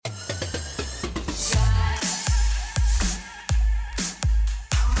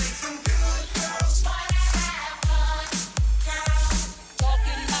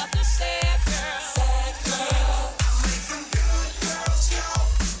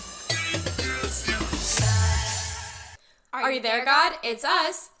Are you there, God? It's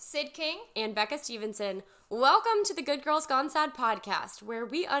us, Sid King and Becca Stevenson. Welcome to the Good Girls Gone Sad podcast, where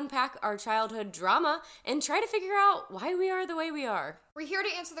we unpack our childhood drama and try to figure out why we are the way we are. We're here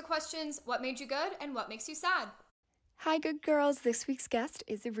to answer the questions, what made you good and what makes you sad? Hi, good girls. This week's guest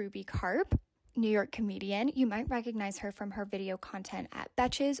is Ruby Karp, New York comedian. You might recognize her from her video content at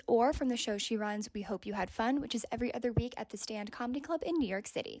Betches or from the show she runs, We Hope You Had Fun, which is every other week at the Stand Comedy Club in New York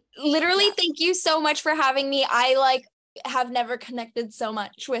City. Literally, thank you so much for having me. I have never connected so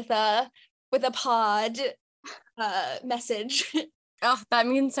much with a pod message. Oh, that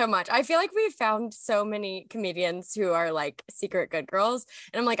means so much. I feel like we've found so many comedians who are like secret good girls.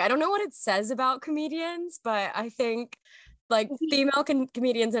 And I'm like, I don't know what it says about comedians, but I think like female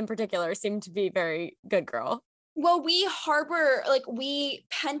comedians in particular seem to be very good girl. Well, we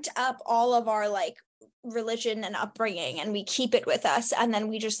pent up all of our religion and upbringing and we keep it with us, and then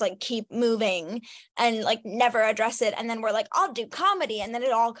we just keep moving and never address it, and then we're like, I'll do comedy, and then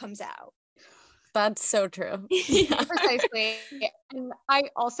it all comes out. That's so true. Yeah. Precisely. And I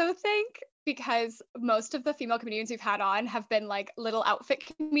also think because most of the female comedians we've had on have been little outfit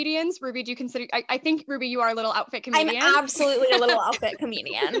comedians. Ruby, do you consider, I think Ruby, you are a little outfit comedian. I'm absolutely a little outfit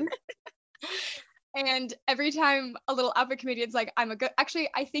comedian. And every time a little outfit comedian's actually,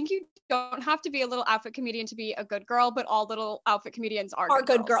 I think you don't have to be a little outfit comedian to be a good girl, but all little outfit comedians are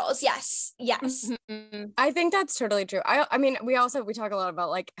good girls. Yes. Mm-hmm. I think that's totally true. I mean, we talk a lot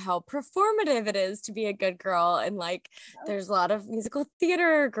about how performative it is to be a good girl, and there's a lot of musical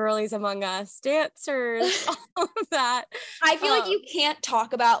theater girlies among us, dancers, all of that. I feel like you can't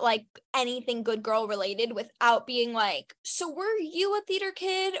talk about anything good girl related without being so were you a theater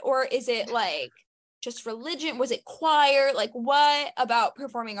kid, or is it just religion? Was it choir? What about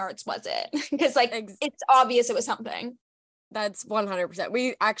performing arts was it? Because it's obvious it was something. That's 100%.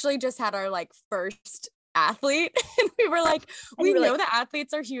 We actually just had our first athlete, and we were we know that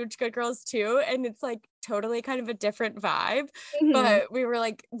athletes are huge good girls too, and it's totally kind of a different vibe. Mm-hmm. But we were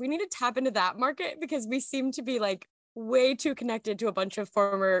we need to tap into that market because we seem to be way too connected to a bunch of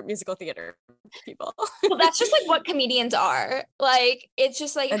former musical theater people. Well, that's just what comedians are. It's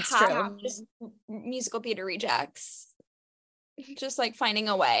just true. Just musical theater rejects, just finding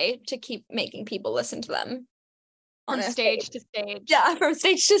a way to keep making people listen to them from stage to stage. Yeah, from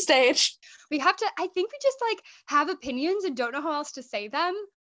stage to stage. We have to, I think we just have opinions and don't know how else to say them.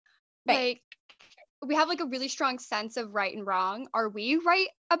 Right. We have a really strong sense of right and wrong. Are we right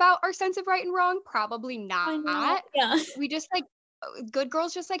about our sense of right and wrong? Probably not. Yeah. We just good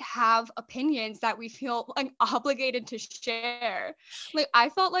girls just have opinions that we feel obligated to share. I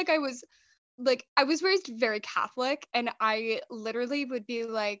felt I was raised very Catholic, and I literally would be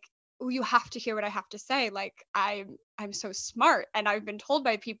oh, you have to hear what I have to say. I'm so smart, and I've been told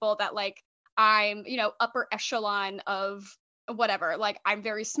by people that I'm, upper echelon of whatever. I'm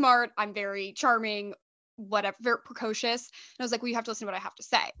very smart, I'm very charming, whatever, very precocious. And I was well, you have to listen to what I have to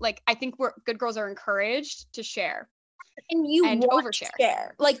say. I think good girls are encouraged to share. And overshare.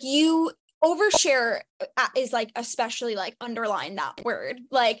 You overshare is especially underline that word.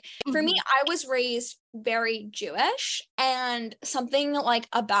 For me, I was raised very Jewish, and something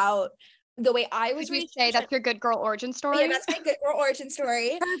about the way I was raised. Say that's your good girl origin story. Yeah, that's my good girl origin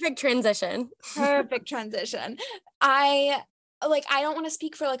story. Perfect transition. I don't want to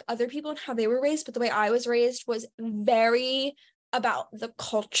speak for other people and how they were raised, but the way I was raised was very about the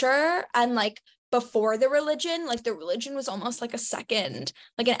culture and before the religion. The religion was almost a second,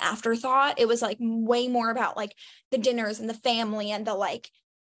 an afterthought. It was way more about the dinners and the family and the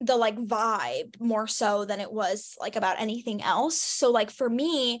vibe more so than it was about anything else. So for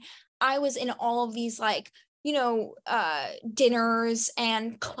me, I was in all of these dinners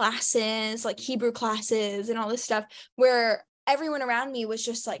and classes, Hebrew classes and all this stuff, where everyone around me was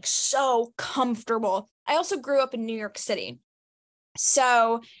just so comfortable. I also grew up in New York City.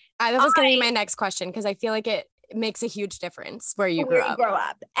 So that was going to be my next question, because I feel it makes a huge difference where you grow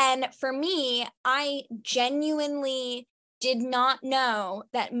up. And for me, I genuinely did not know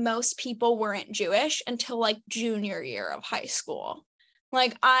that most people weren't Jewish until junior year of high school.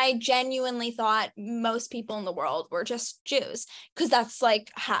 I genuinely thought most people in the world were just Jews, because that's I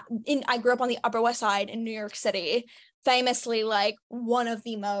grew up on the Upper West Side in New York City, famously one of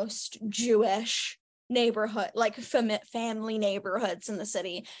the most Jewish neighborhood, family neighborhoods in the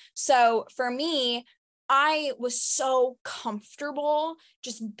city. So for me, I was so comfortable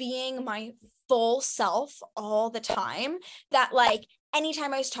just being my full self all the time that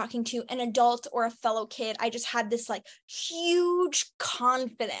anytime I was talking to an adult or a fellow kid, I just had this huge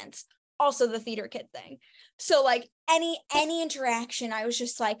confidence. Also the theater kid thing. So any interaction, I was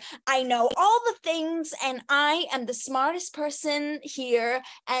just like, I know all the things and I am the smartest person here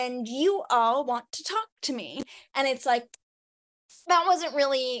and you all want to talk to me. And it's like, that wasn't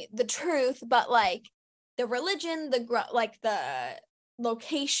really the truth, but like the religion, the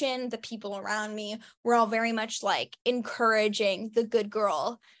location, the people around me were all very much like encouraging the good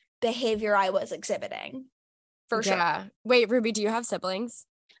girl behavior I was exhibiting. For sure. Yeah. Wait, Ruby, do you have siblings?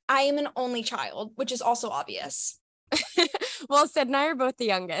 I am an only child, which is also obvious. Well, Sid and I are both the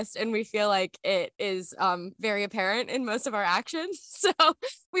youngest, and we feel like it is very apparent in most of our actions. So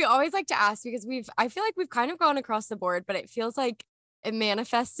we always like to ask because I feel like we've kind of gone across the board, but it feels like it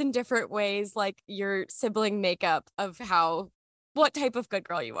manifests in different ways, like your sibling makeup of what type of good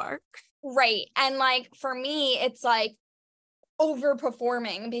girl you are. Right. And like for me, it's like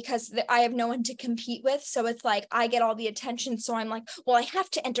overperforming because I have no one to compete with. So it's like I get all the attention. So I'm like, well, I have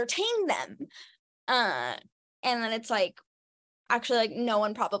to entertain them. And then it's like, actually, like no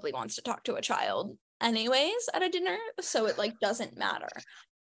one probably wants to talk to a child anyways at a dinner. So it like doesn't matter.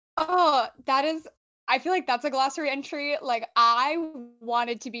 Oh, I feel like that's a glossary entry. Like I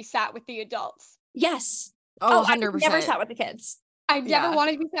wanted to be sat with the adults. Yes. Oh, I 100%. never sat with the kids. I never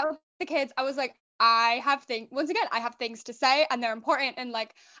wanted to be sat with the kids. I was like, I have things to say and they're important. And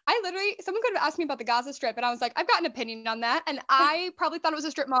like, someone could have asked me about the Gaza Strip and I was like, I've got an opinion on that. And I probably thought it was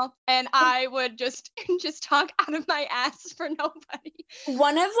a strip mall and I would just talk out of my ass for nobody.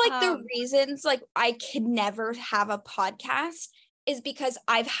 One of like the reasons like I could never have a podcast is because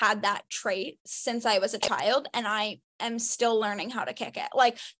I've had that trait since I was a child and I am still learning how to kick it.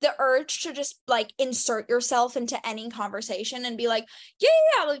 Like the urge to just like insert yourself into any conversation and be like,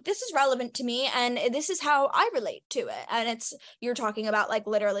 yeah, like this is relevant to me and this is how I relate to it. And you're talking about like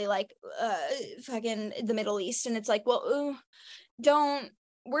literally like fucking the Middle East and it's like, well,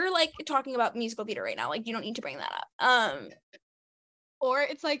 we're like talking about musical theater right now. Like you don't need to bring that up. Or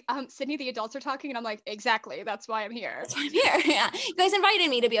it's like, Sydney, the adults are talking, and I'm like, exactly, that's why I'm here. That's why I'm here. Yeah. You guys invited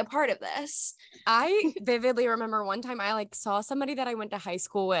me to be a part of this. I vividly remember one time I like saw somebody that I went to high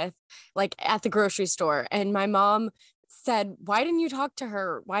school with, like at the grocery store, and my mom said, why didn't you talk to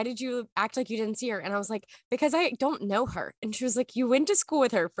her? Why did you act like you didn't see her? And I was like, because I don't know her. And she was like, you went to school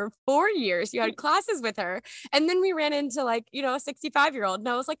with her for 4 years. You had classes with her. And then we ran into like, a 65-year-old. And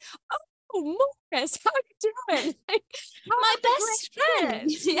I was like, oh, Morris, how you doing? Like, my best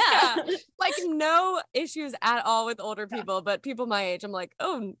friend. Yeah. Like no issues at all with older people, but people my age, I'm like,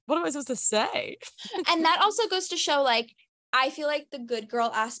 oh, what am I supposed to say? And that also goes to show like, I feel like the good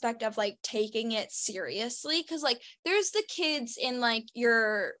girl aspect of like taking it seriously. Cause like there's the kids in like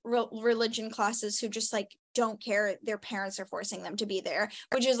your religion classes who just like don't care their parents are forcing them to be there,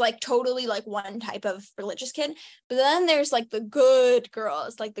 which is like totally like one type of religious kid. But then there's like the good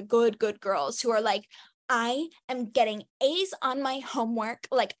girls, like the good girls who are like, I am getting A's on my homework.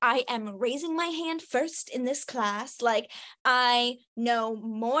 Like I am raising my hand first in this class. Like I know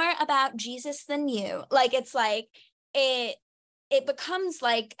more about Jesus than you. Like it's like it becomes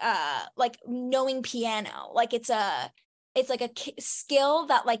like knowing piano. Like it's like a skill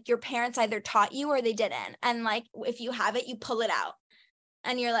that like your parents either taught you or they didn't. And like, if you have it, you pull it out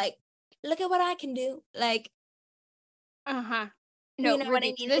and you're like, look at what I can do. Like, No, you know what I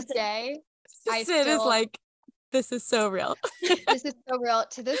mean? To this day, Sid is like, this is so real. This is so real.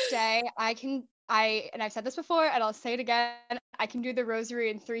 To this day, and I've said this before and I'll say it again, I can do the rosary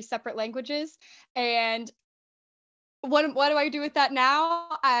in 3 separate languages. And what do I do with that now?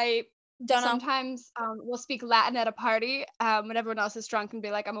 I don't know. Sometimes we'll speak Latin at a party when everyone else is drunk and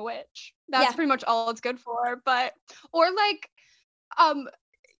be like, I'm a witch. That's pretty much all it's good for. But, or like,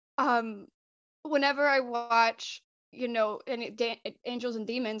 whenever I watch, Angels and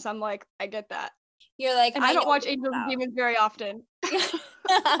Demons, I'm like, I get that. You're like, and I don't watch Angels and Demons very often. You're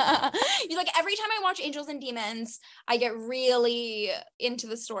like, every time I watch Angels and Demons, I get really into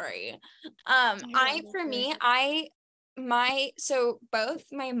the story. So both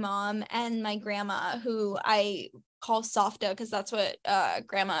my mom and my grandma, who I call Softa because that's what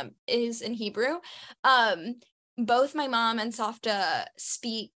grandma is in Hebrew, both my mom and Softa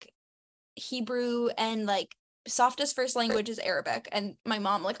speak Hebrew, and like Softa's first language is Arabic, and my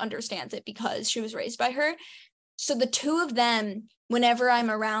mom like understands it because she was raised by her. So the two of them, whenever I'm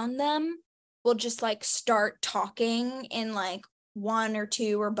around them, will just like start talking in like one or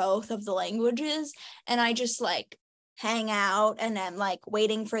two or both of the languages, and I just like hang out and I'm like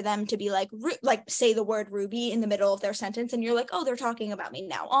waiting for them to be like say the word Ruby in the middle of their sentence, and you're like, oh, they're talking about me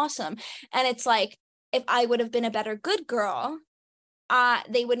now, awesome. And it's like, if I would have been a better good girl,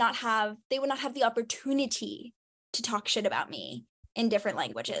 they would not have the opportunity to talk shit about me in different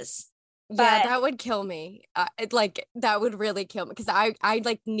languages. Yeah, that would kill me. That would really kill me because I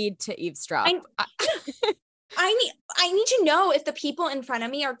like need to eavesdrop. I need to know if the people in front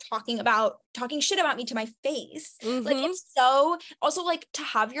of me are talking shit about me to my face. Like, it's so also like to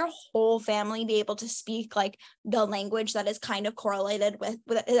have your whole family be able to speak like the language that is kind of correlated with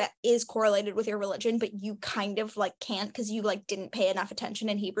that is correlated with your religion, but you kind of like can't because you like didn't pay enough attention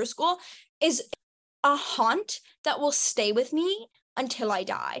in Hebrew school, is a haunt that will stay with me until I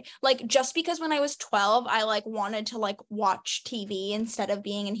die. Like, just because when I was 12 I like wanted to like watch TV instead of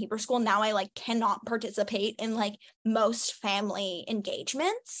being in Hebrew school, now I like cannot participate in like most family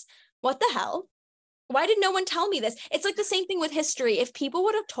engagements. What the hell? Why did no one tell me this? It's like the same thing with history. If people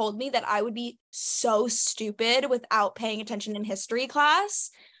would have told me that I would be so stupid without paying attention in history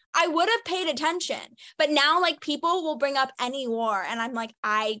class, I would have paid attention. But now like people will bring up any war and I'm like,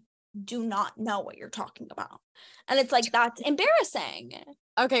 I do not know what you're talking about. And it's like, that's embarrassing.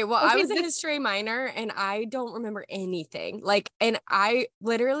 Okay, well, I was a history minor and I don't remember anything. Like, and I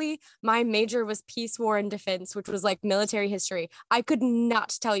literally, my major was peace, war, and defense, which was like military history. I could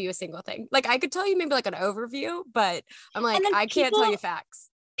not tell you a single thing. Like, I could tell you maybe like an overview, but I'm like, I can't tell you facts.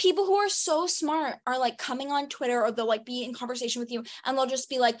 People who are so smart are like coming on Twitter or they'll like be in conversation with you and they'll just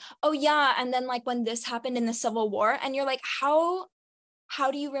be like, oh yeah, and then like when this happened in the Civil War, and you're like, how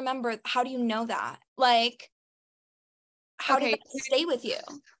do you remember? How do you know that? Like, how did that stay with you?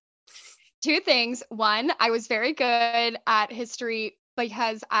 Two things. One, I was very good at history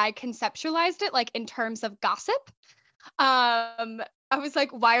because I conceptualized it like in terms of gossip. I was like,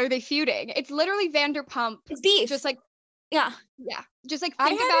 why are they feuding? It's literally Vanderpump. It's beef. Just like, yeah. Just like I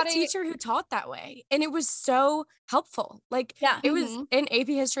think had about a teacher who taught that way and it was so helpful. Like, it was in AP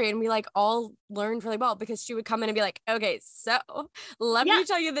history and we like all learned really well because she would come in and be like, okay, so let me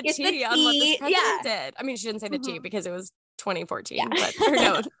tell you the tea on what this president did. I mean, she didn't say the tea because it was 2014, but or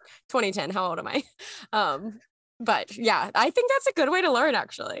no, 2010. How old am I? But yeah, I think that's a good way to learn,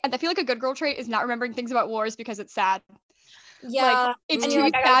 actually. And I feel like a good girl trait is not remembering things about wars because it's sad. Yeah, like, it's too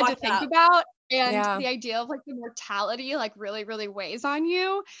bad to think about. And the idea of like the mortality like really, really weighs on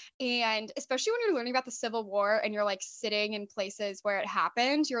you. And especially when you're learning about the Civil War and you're like sitting in places where it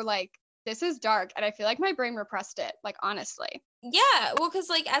happened, you're like, this is dark. And I feel like my brain repressed it, like, honestly. Yeah, well, because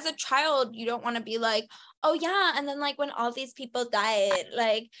like as a child, you don't want to be like, oh yeah, and then like when all these people died,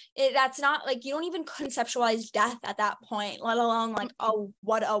 like that's not like, you don't even conceptualize death at that point, let alone like, oh,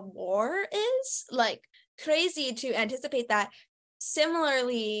 what a war is. Like, crazy to anticipate that.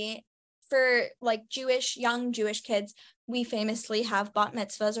 Similarly, for like young Jewish kids, we famously have bat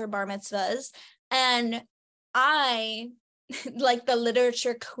mitzvahs or bar mitzvahs, and I, like the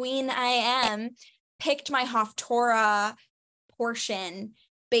literature queen I am, picked my Haftorah portion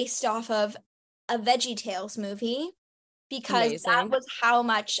based off of a VeggieTales movie because that was how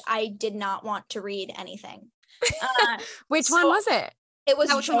much I did not want to read anything. Which one was it? It was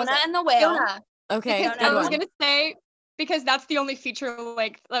Jonah and the Whale. Jonah. Okay, I was gonna say, because that's the only feature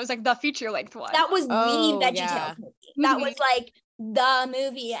length. That was like the feature length one. That was the VeggieTales movie. That was like the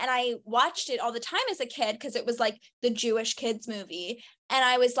movie, and I watched it all the time as a kid because it was like the Jewish kids movie, and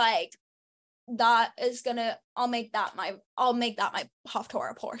I was like, I'll make that my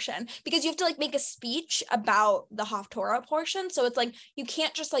Haftorah portion, because you have to like make a speech about the Haftorah portion. So it's like, you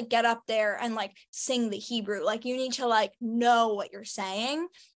can't just like get up there and like sing the Hebrew. Like, you need to like know what you're saying.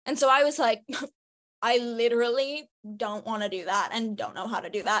 And so I was like, I literally don't want to do that and don't know how to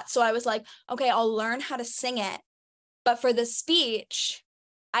do that. So I was like, okay, I'll learn how to sing it. But for the speech,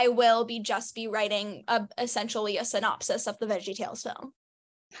 I will be writing essentially a synopsis of the VeggieTales film.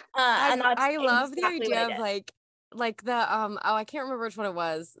 And I love the idea of like the I can't remember which one it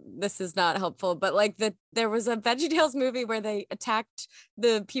was. This is not helpful, but like there was a VeggieTales movie where they attacked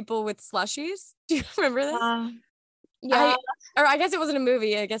the people with slushies. Do you remember this? Yeah. I guess it wasn't a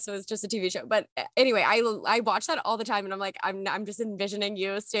movie. I guess it was just a TV show. But anyway, I watch that all the time, and I'm like, I'm just envisioning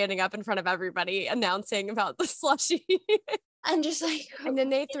you standing up in front of everybody announcing about the slushie. I'm just like, and then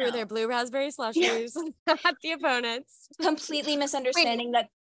they threw their blue raspberry slushies at the opponents. Completely misunderstanding that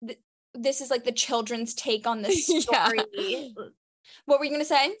this is like the children's take on this story. What were you gonna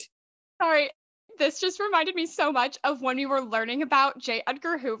say? Sorry, this just reminded me so much of when we were learning about J.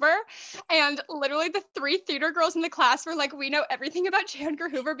 Edgar Hoover, and literally the three theater girls in the class were like, we know everything about J. Edgar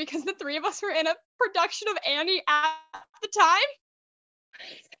Hoover because the three of us were in a production of Annie at the time.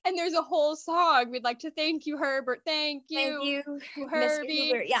 And there's a whole song. We'd like to thank you, Herbert. Thank you,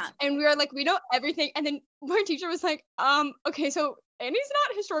 Herbie. Hoover. Yeah. And we were like, we know everything. And then my teacher was like, okay, so Annie's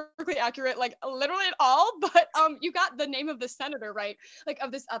not historically accurate, like literally at all, but you got the name of the senator right, like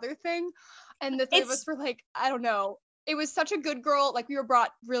of this other thing. And the three of us were like, I don't know. it was such a good girl. Like we were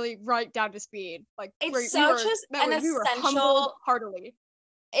brought really right down to speed. Like It's we such we were humbled heartily.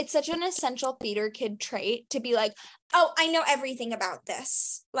 It's such an essential theater kid trait to be like, oh, I know everything about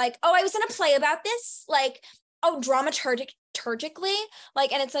this. Like, oh, I was in a play about this. Like, oh, dramaturgically.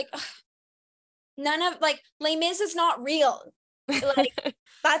 Like, and it's like, ugh, none of, like, Les Mis is not real. Like,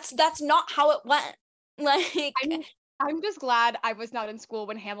 that's not how it went. Like, I'm just glad I was not in school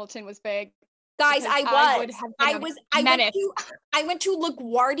when Hamilton was big. Guys, I went to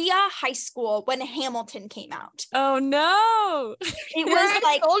LaGuardia High School when Hamilton came out. Oh no. It was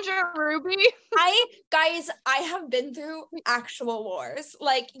like soldier, Ruby. I have been through actual wars.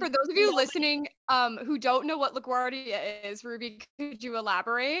 Like, for those of you listening who don't know what LaGuardia is, Ruby, could you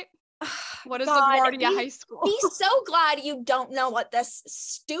elaborate? What is LaGuardia High School? Be so glad you don't know what this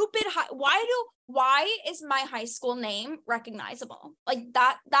stupid why is my high school name recognizable? Like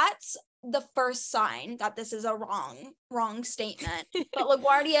that's the first sign that this is a wrong statement. But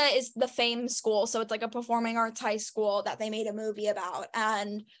LaGuardia is the famed school, so it's like a performing arts high school that they made a movie about,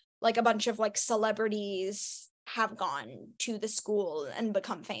 and like a bunch of like celebrities have gone to the school and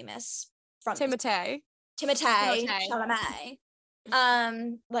become famous from Timothée Chalamet.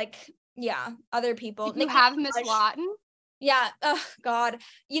 Like, yeah, other people. You have Miss Lawton? Yeah. Oh God.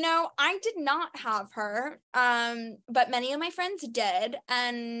 You know, I did not have her. But many of my friends did.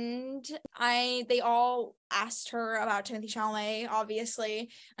 And they all asked her about Timothée Chalamet, obviously.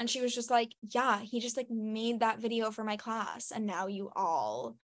 And she was just like, yeah, he just like made that video for my class. And now you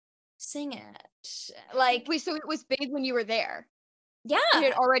all sing it. Like, wait, so it was big when you were there? Yeah. It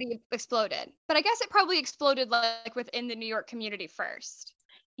had already exploded. But I guess it probably exploded like within the New York community first.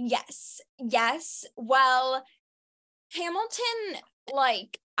 Yes. Well, Hamilton,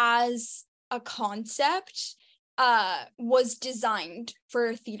 like, as a concept, was designed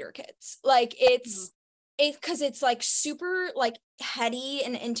for theater kids. Like, because it's like super like heady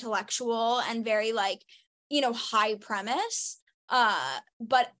and intellectual and very like, you know, high premise.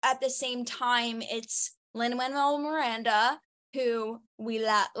 But at the same time, it's Lin-Manuel Miranda, who we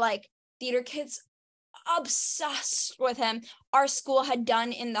like theater kids obsessed with him. Our school had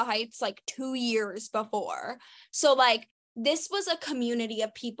done In the Heights like 2 years before. So like this was a community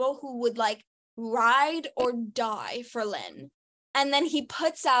of people who would like ride or die for Lin. And then he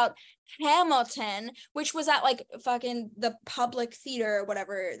puts out Hamilton, which was at like fucking the Public Theater,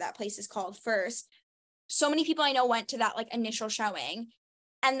 whatever that place is called first. So many people I know went to that like initial showing.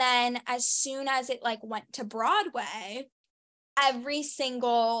 And then as soon as it like went to Broadway,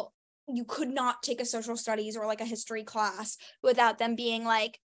 you could not take a social studies or like a history class without them being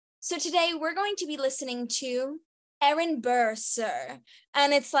like, so today we're going to be listening to Aaron Burr, sir.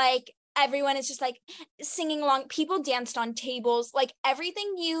 And it's like, everyone is just like singing along. People danced on tables, like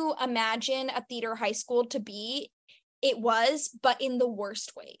everything you imagine a theater high school to be, it was, but in the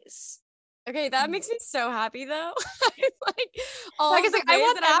worst ways. Okay, that makes me so happy though. Like all the ways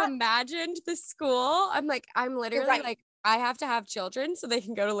that I've imagined the school. I'm literally like, I have to have children so they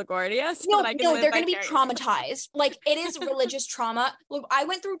can go to LaGuardia. So they're going to be traumatized. Like, it is religious trauma. Look, I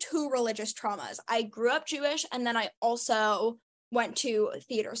went through 2 religious traumas. I grew up Jewish, and then I also went to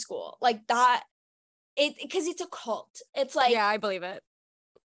theater school. Like that, because it's a cult. It's like, yeah, I believe it.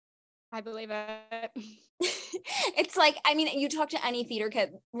 It's like, I mean, you talk to any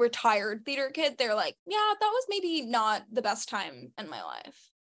retired theater kid, they're like, yeah, that was maybe not the best time in my life.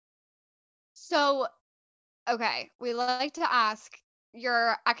 So, okay, we like to ask,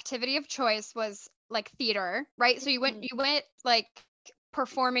 your activity of choice was like theater, right? So you went like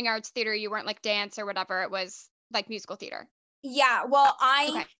performing arts theater, you weren't like dance or whatever, it was like musical theater. Yeah, well,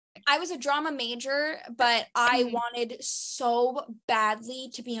 I was a drama major, but I wanted so badly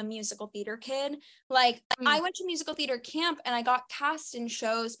to be a musical theater kid. Like, I went to musical theater camp and I got cast in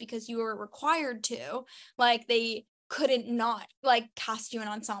shows because you were required to. Like, they couldn't not like cast you in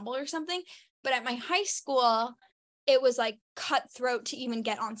ensemble or something. But at my high school, it was like cutthroat to even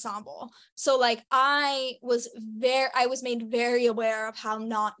get ensemble. So like I was made very aware of how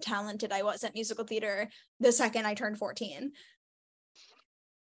not talented I was at musical theater the second I turned 14.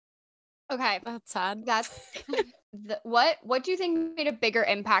 Okay, that's sad. What do you think made a bigger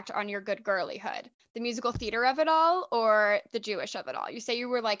impact on your good girlyhood? The musical theater of it all or the Jewish of it all? You say you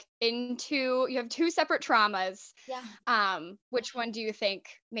were like you have 2 separate traumas. Yeah. Which one do you think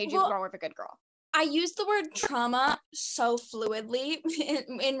made you more of a good girl? I use the word trauma so fluidly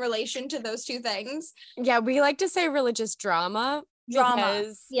in relation to those 2 things. Yeah, we like to say religious drama.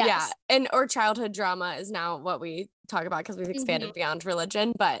 Because, yes. Yeah, or childhood drama is now what we talk about because we've expanded beyond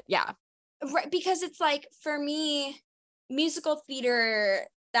religion, but yeah. Right, because it's like, for me, musical theater,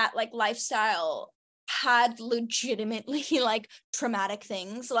 that like lifestyle had legitimately like traumatic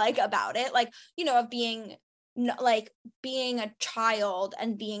things like about it, like, you know, of being like being a child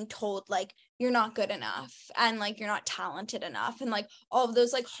and being told like you're not good enough and like you're not talented enough, and like all of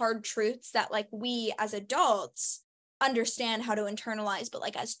those like hard truths that like we as adults understand how to internalize, but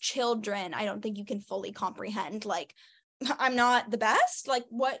like as children I don't think you can fully comprehend. Like, I'm not the best, like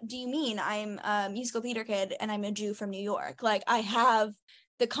what do you mean? I'm a musical theater kid and I'm a Jew from New York. Like I have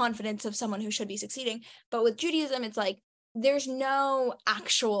the confidence of someone who should be succeeding. But with Judaism, it's like there's no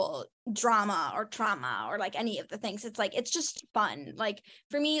actual drama or trauma or like any of the things. It's like it's just fun. Like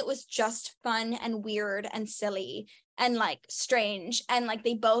for me it was just fun and weird and silly and like strange, and like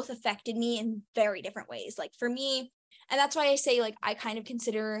they both affected me in very different ways. Like for me, and that's why I say like I kind of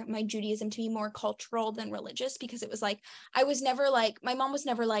consider my Judaism to be more cultural than religious, because it was like I was never like, my mom was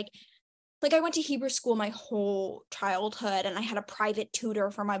never like I went to Hebrew school my whole childhood and I had a private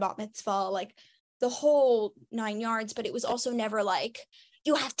tutor for my bat mitzvah, like the whole 9 yards, but it was also never like,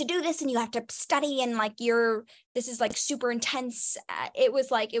 you have to do this and you have to study and like this is like super intense. It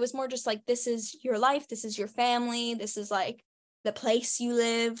was like, it was more just like, this is your life, this is your family, this is like the place you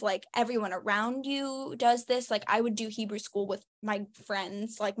live, like everyone around you does this. Like I would do Hebrew school with my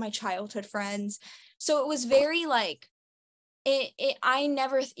friends, like my childhood friends. So it was very like, I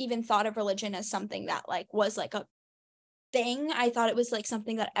never even thought of religion as something that like was like a thing. I thought it was like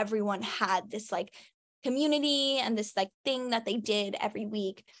something that everyone had, this like community and this like thing that they did every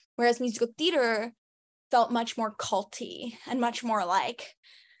week. Whereas musical theater felt much more culty and much more like,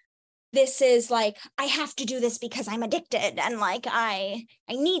 this is like, I have to do this because I'm addicted and like I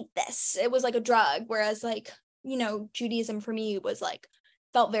need this. It was like a drug. Whereas like, you know, Judaism for me was like,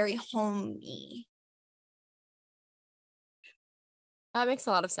 felt very homey. That makes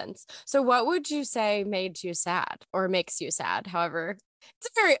a lot of sense. So what would you say made you sad or makes you sad? However, it's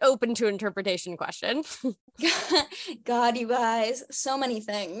a very open to interpretation question. God, you guys, so many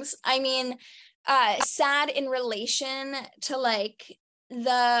things. I mean, sad in relation to like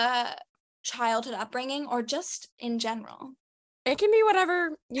the childhood upbringing or just in general? It can be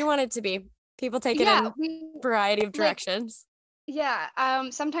whatever you want it to be. People take it in a variety of directions.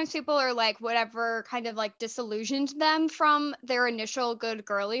 Sometimes people are like whatever kind of like disillusioned them from their initial good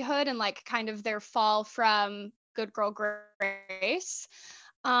girlyhood and like kind of their fall from good girl grace,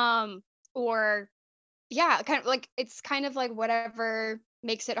 or kind of like it's kind of like whatever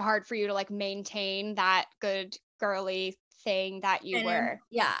makes it hard for you to like maintain that good girly thing that you were.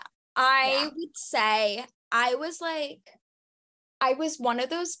 I would say I was one of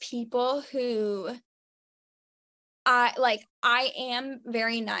those people who I am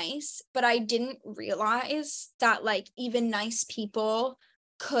very nice, but I didn't realize that like even nice people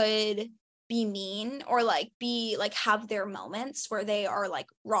could be mean or like be like have their moments where they are like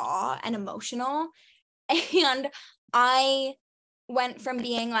raw and emotional. And I went from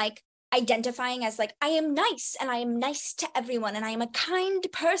being like identifying as like I am nice and I am nice to everyone and I am a kind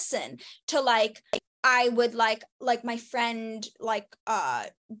person to like I would like my friend like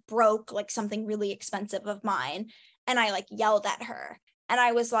broke like something really expensive of mine and I like yelled at her and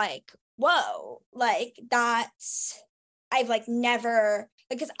I was like, whoa, like that's, I've like never,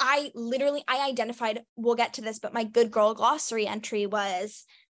 because I identified, we'll get to this, but my good girl glossary entry was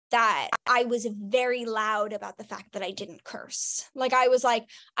that I was very loud about the fact that I didn't curse. Like I was like,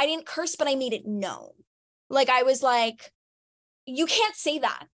 I didn't curse, but I made it known. Like I was like, you can't say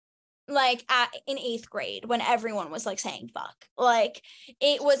that. Like in 8th grade when everyone was like saying fuck, like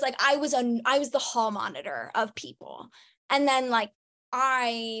it was like I was the hall monitor of people, and then like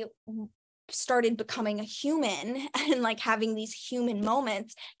I started becoming a human and like having these human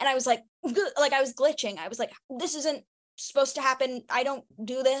moments, and I was like I was glitching. I was like, this isn't supposed to happen, I don't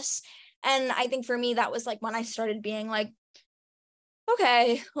do this. And I think for me that was like when I started being like,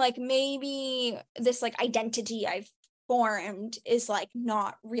 okay, like maybe this like identity I've formed is like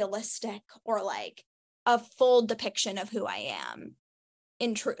not realistic or like a full depiction of who I am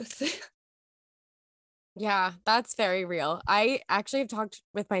in truth. Yeah, that's very real. I actually have talked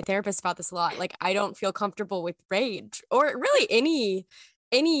with my therapist about this a lot. Like I don't feel comfortable with rage or really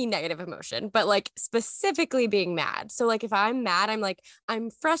any negative emotion, but like specifically being mad. So like if I'm mad, I'm like, I'm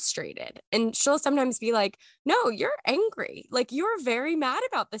frustrated. And she'll sometimes be like, no, you're angry. Like you're very mad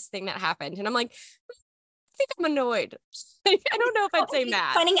about this thing that happened. And I'm like, I think I'm annoyed. Like, I don't know if I'd say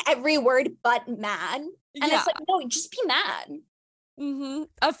mad. Finding every word but mad. And it's like, no, just be mad. Mm-hmm.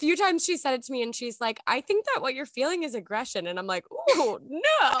 A few times she said it to me and she's like, I think that what you're feeling is aggression. And I'm like, oh,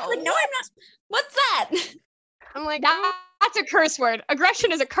 no. Like, no, I'm not. What's that? I'm like, that's a curse word.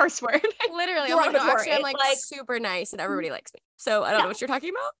 Aggression is a curse word. Literally. I'm like, no, actually, I'm like super nice and everybody likes me. So I don't know what you're talking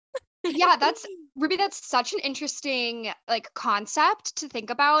about. Yeah, that's Ruby, that's such an interesting like concept to think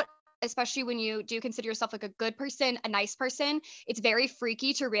about, especially when you do consider yourself like a good person, a nice person. It's very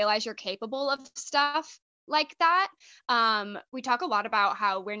freaky to realize you're capable of stuff like that. We talk a lot about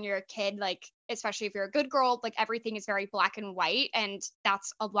how when you're a kid, like especially if you're a good girl, like everything is very black and white, and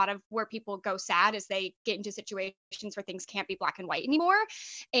that's a lot of where people go sad is they get into situations where things can't be black and white anymore.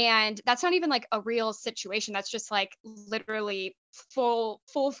 And that's not even like a real situation. That's just like literally full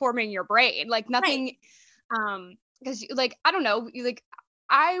forming your brain. Like nothing because like I don't know, like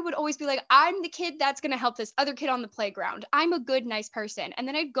I would always be like, I'm the kid that's gonna help this other kid on the playground. I'm a good, nice person. And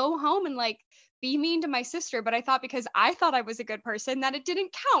then I'd go home and like be mean to my sister, but I thought because I thought I was a good person that it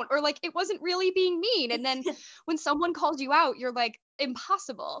didn't count, or like it wasn't really being mean. And then when someone calls you out, you're like,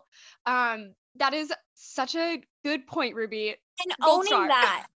 impossible. That is such a good point, Ruby. And Gold owning star.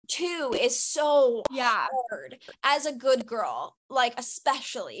 that too is so Yeah. hard as a good girl, like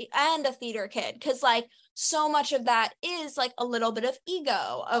especially, and a theater kid, because like so much of that is like a little bit of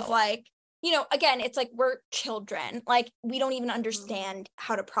ego of like, you know, again, it's like we're children, like we don't even understand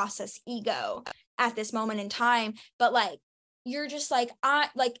how to process ego at this moment in time, but like you're just like I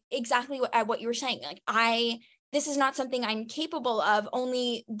like exactly what you were saying, like this is not something I'm capable of.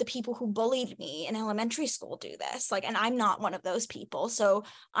 Only the people who bullied me in elementary school do this. Like, and I'm not one of those people. So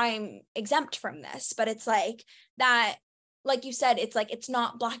I'm exempt from this. But it's like that, like you said, it's like, it's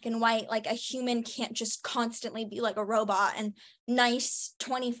not black and white. Like a human can't just constantly be like a robot and nice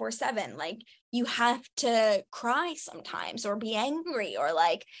 24/7. Like you have to cry sometimes or be angry or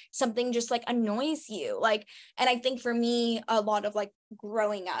like something just like annoys you. Like, and I think for me, a lot of like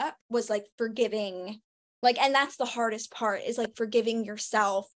growing up was like forgiving, like, and that's the hardest part is like forgiving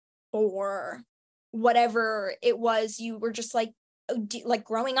yourself for whatever it was you were just like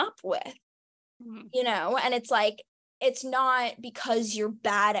growing up with, you know. And it's like, it's not because you're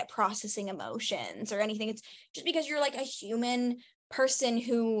bad at processing emotions or anything, it's just because you're like a human person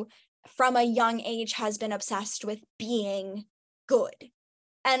who from a young age has been obsessed with being good.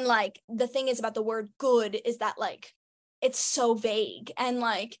 And like the thing is about the word good is that like it's so vague, and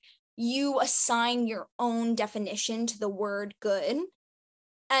like you assign your own definition to the word good,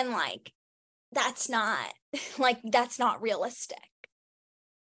 and like that's not like that's not realistic.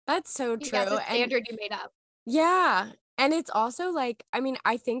 That's so true. That's a standard you made up. Yeah. And it's also like, I mean,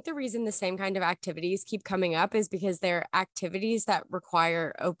 I think the reason the same kind of activities keep coming up is because they're activities that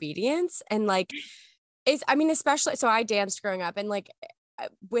require obedience. And like, I mean, especially, so I danced growing up, and like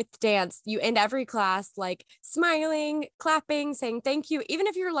with dance, you end every class like smiling, clapping, saying thank you, even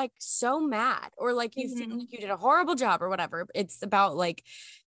if you're like so mad or like you feel like you did a horrible job or whatever. It's about like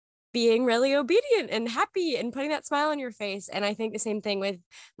being really obedient and happy and putting that smile on your face. And I think the same thing with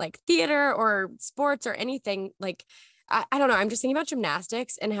like theater or sports or anything. Like I don't know, I'm just thinking about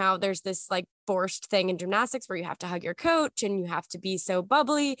gymnastics and how there's this like forced thing in gymnastics where you have to hug your coach and you have to be so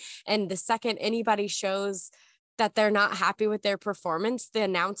bubbly, and the second anybody shows that they're not happy with their performance, the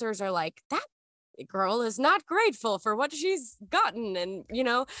announcers are like, that girl is not grateful for what she's gotten. And you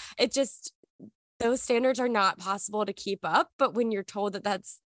know, it just, those standards are not possible to keep up. But when you're told that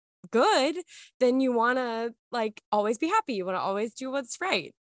that's good, then you want to like always be happy, you want to always do what's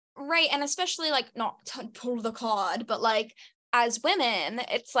right. Right. And especially like not to pull the card, but like as women,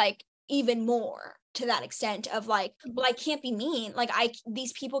 it's like even more to that extent of like, well, I can't be mean. Like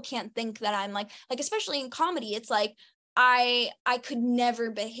these people can't think that I'm like especially in comedy, it's like I could never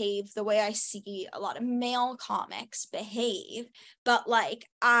behave the way I see a lot of male comics behave, but like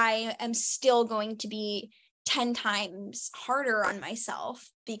I am still going to be 10 times harder on myself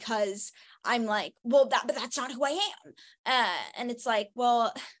because I'm like, well, but that's not who I am. And it's like,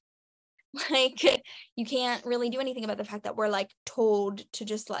 well, like you can't really do anything about the fact that we're like told to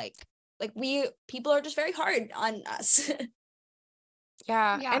just like people are just very hard on us.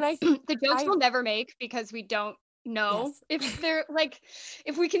 Yeah. And I the jokes we'll never make because we don't know if they're like,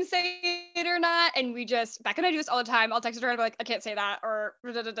 if we can say it or not. And we just, Becca and I do this all the time. I'll text her and be like, I can't say that, or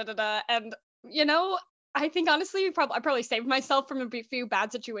da, da, da, da, da. And you know, I think honestly, I probably saved myself from a few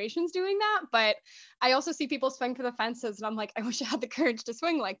bad situations doing that. But I also see people swing for the fences, and I'm like, I wish I had the courage to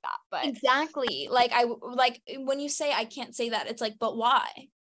swing like that. But exactly, like like when you say I can't say that, it's like, but why?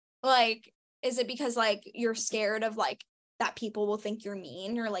 Like, is it because like you're scared of like that people will think you're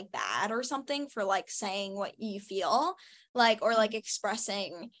mean or like bad or something for like saying what you feel, like, or like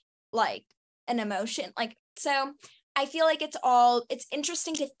expressing like an emotion, like, so I feel like it's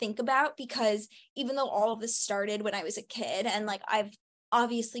interesting to think about, because even though all of this started when I was a kid, and like I've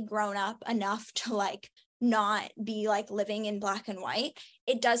obviously grown up enough to like not be like living in black and white,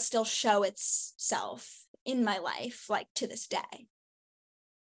 it does still show itself in my life like to this day.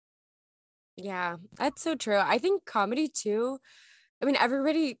 Yeah, that's so true. I think comedy too. I mean,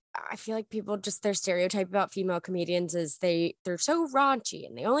 everybody, I feel like people just their stereotype about female comedians is they're so raunchy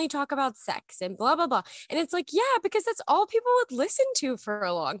and they only talk about sex and blah blah blah. And it's like, yeah, because that's all people would listen to for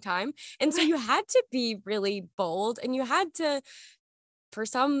a long time. And so you had to be really bold and you had to, for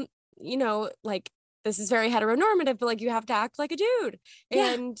some, like this is very heteronormative, but like you have to act like a dude.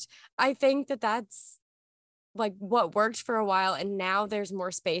 Yeah. And I think that that's like what worked for a while, and now there's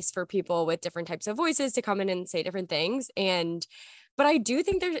more space for people with different types of voices to come in and say different things. And but I do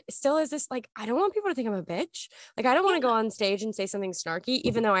think there still is this, like, I don't want people to think I'm a bitch. Like, I don't want to go on stage and say something snarky,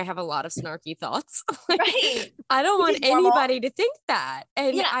 even though I have a lot of snarky thoughts. Like, Right. I don't want Which is normal. anybody to think that.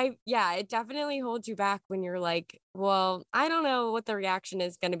 And Yeah. it definitely holds you back when you're like, well, I don't know what the reaction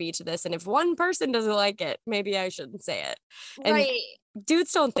is going to be to this. And if one person doesn't like it, maybe I shouldn't say it. And Right.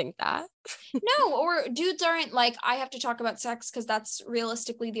 dudes don't think that. No, or dudes aren't like, I have to talk about sex because that's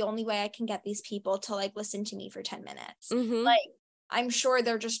realistically the only way I can get these people to like listen to me for 10 minutes. Mhm. Like, I'm sure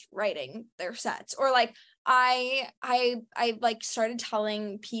they're just writing their sets. Or like I like started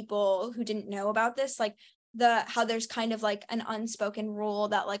telling people who didn't know about this, like how there's kind of like an unspoken rule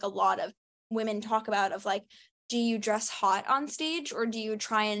that like a lot of women talk about of like, do you dress hot on stage or do you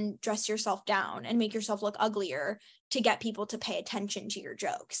try and dress yourself down and make yourself look uglier to get people to pay attention to your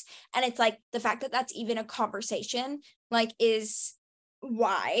jokes? And it's like the fact that that's even a conversation like is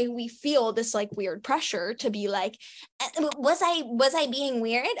why we feel this like weird pressure to be like, was I being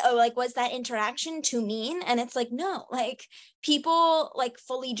weird, or like was that interaction too mean? And it's like, no, like people like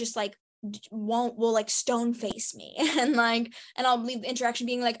fully just like will like stone face me and I'll leave the interaction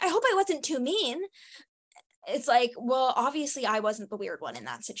being like, I hope I wasn't too mean. It's like, well, obviously I wasn't the weird one in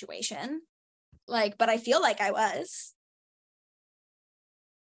that situation, like, but I feel like I was.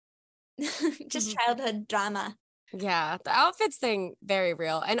 Just childhood drama. Yeah, the outfits thing, very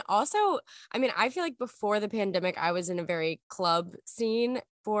real. And also, I mean, I feel like before the pandemic, I was in a very club scene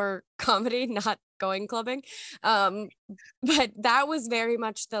for comedy, not going clubbing. But that was very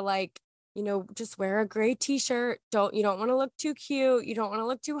much the like, just wear a gray t-shirt. You don't want to look too cute. You don't want to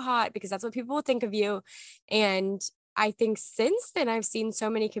look too hot because that's what people will think of you. And I think since then I've seen so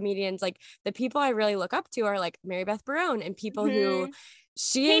many comedians, like the people I really look up to are like Mary Beth Barone and people who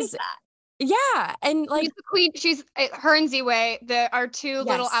she is. Yeah, and like she's the queen. She's her and Z-Way. There are two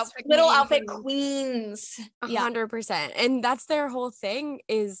little outfit queens. 100%. And that's their whole thing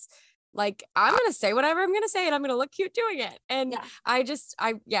is like, I'm gonna say whatever I'm gonna say, and I'm gonna look cute doing it. And I feel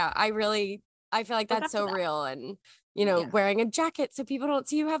like that's so real. And wearing a jacket so people don't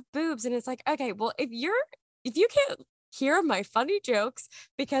see you have boobs, and it's like, okay, well, if you can't hear my funny jokes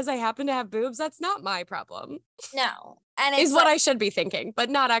because I happen to have boobs, that's not my problem. No. And it's is what I should be thinking, but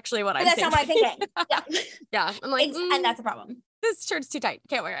not actually what I'm thinking. That's not what I'm thinking. Yeah. I'm like, and that's a problem. This shirt's too tight.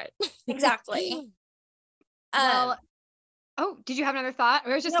 Can't wear it. Exactly. Well, did you have another thought?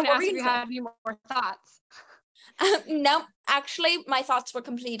 I was just going to ask if you had any more thoughts. No, actually, my thoughts were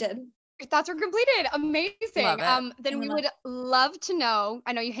completed. Your thoughts were completed. Amazing. Then we would love to know,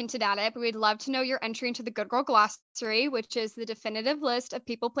 I know you hinted at it, but we'd love to know your entry into the Good Girl Glossary, which is the definitive list of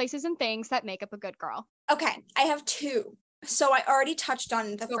people, places, and things that make up a good girl. Okay, I have two. So I already touched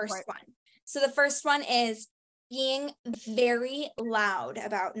on the first one. So the first one is being very loud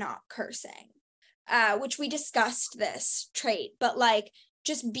about not cursing, which we discussed this trait, but like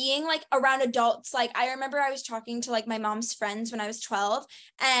just being like around adults. Like I remember I was talking to like my mom's friends when I was 12,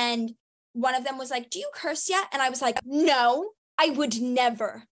 and one of them was like, do you curse yet? And I was like, no, I would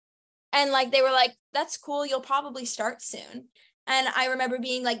never. And like, they were like, that's cool. You'll probably start soon. And I remember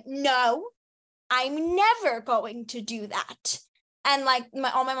being like, no, I'm never going to do that. And like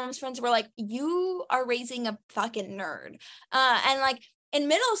all my mom's friends were like, you are raising a fucking nerd. And like in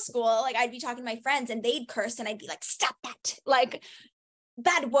middle school, like I'd be talking to my friends and they'd curse and I'd be like, stop that. Like,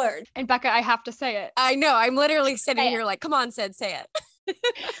 bad word. And Becca, I have to say it. I know. I'm literally sitting here like, come on, Sid, say it.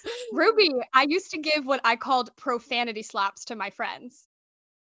 Ruby, I used to give what I called profanity slaps to my friends.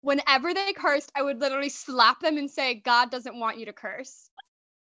 Whenever they cursed, I would literally slap them and say, God doesn't want you to curse.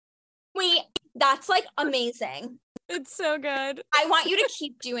 Wait, that's like amazing. It's so good. I want you to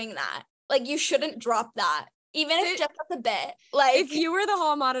keep doing that. Like, you shouldn't drop that. Even if just a bit. Like, if you were the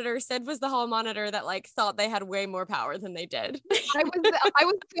hall monitor, Sid was the hall monitor that like thought they had way more power than they did. I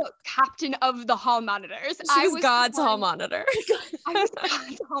was the captain of the hall monitors. She was God's hall monitor. I was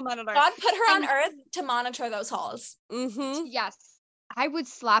God's hall monitor. God put her on earth to monitor those halls. Mm-hmm. Yes. I would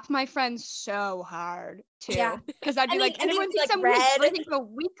slap my friends so hard too. Yeah. Because I'd be like, and everyone thinks like I'm red. Everyone thinks I'm a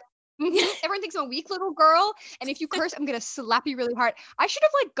weak. Everyone thinks I'm a weak little girl, and if you curse, I'm gonna slap you really hard. I should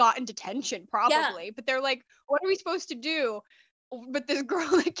have like gotten detention probably, but they're like, what are we supposed to do? but this girl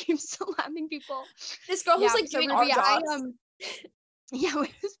that keeps slapping people. This girl who's like so doing our Ruby, jobs. Yeah,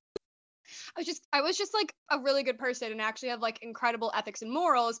 I was just like a really good person and actually have like incredible ethics and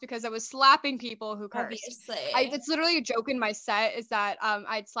morals because I was slapping people who cursed. Obviously. It's literally a joke in my set is that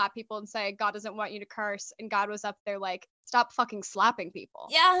I'd slap people and say God doesn't want you to curse, and God was up there like, stop fucking slapping people.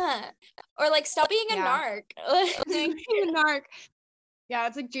 Yeah. Or like stop being a narc. Being a narc. Yeah,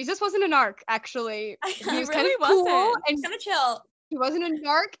 it's like Jesus wasn't a narc, actually. He was really kind of wasn't. cool and kind of chill. He wasn't a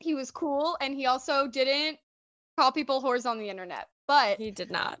narc. He was cool, and he also didn't call people whores on the internet. But he did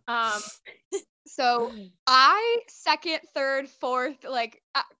not. So I second, third, fourth, like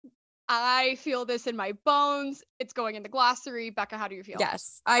I feel this in my bones. It's going in the glossary. Becca, how do you feel?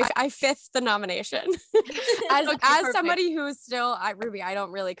 Yes, I fifth the nomination. as somebody who's still, Ruby, I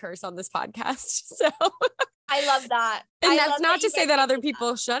don't really curse on this podcast, so. I love that. And that's not to say that other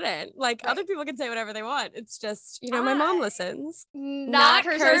people shouldn't. Like, other people can say whatever they want. It's just, you know, my mom listens. Not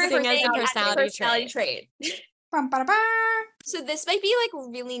cursing as a personality trait. So this might be like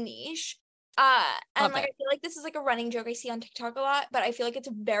really niche. And like I feel like this is like a running joke I see on TikTok a lot, but I feel like it's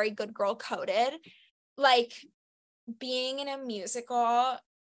very good girl coded. Like being in a musical,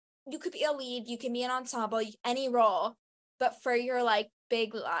 you could be a lead, you can be an ensemble, any role, but for your like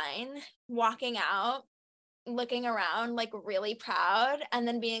big line, walking out, looking around like really proud, and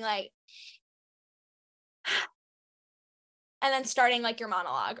then being like, and then starting like your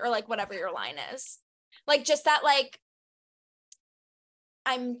monologue or like whatever your line is. Like just that like,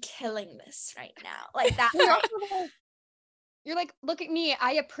 I'm killing this right now. Like that. You're like, look at me.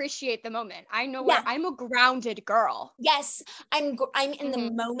 I appreciate the moment. I know where I'm a grounded girl. Yes, I'm in the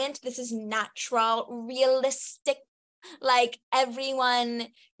moment. This is natural, realistic. Like everyone,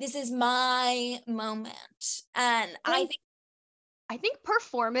 this is my moment. And I think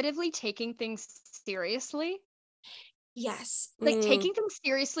performatively taking things seriously. Yes. Like taking things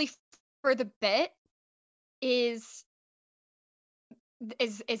seriously for the bit is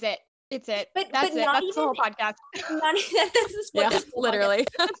it. It's it. But that's it. That's the whole podcast. Not even, that's literally.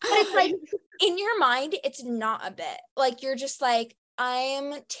 But it's like in your mind, it's not a bit. Like you're just like,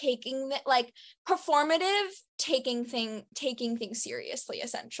 I'm taking like performative taking things seriously,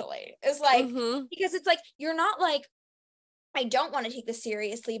 essentially. Is like because it's like you're not like, I don't want to take this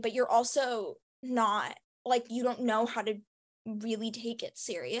seriously, but you're also not like, you don't know how to really take it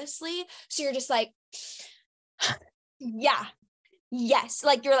seriously. So you're just like, yeah. Yes,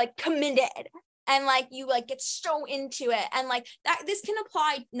 like you're like committed and like you like get so into it, and like that this can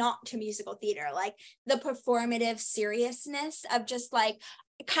apply not to musical theater, like the performative seriousness of just like,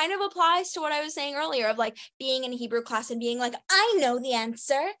 it kind of applies to what I was saying earlier of like being in Hebrew class and being like, I know the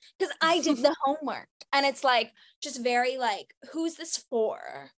answer because I did the homework, and it's like just very like, who's this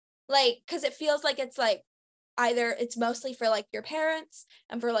for? Like, because it feels like it's like either it's mostly for like your parents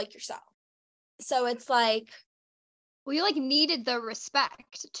and for like yourself, so it's like, well, you like needed the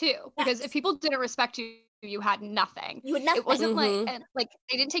respect too, because if people didn't respect you, you had nothing. You had nothing. It wasn't like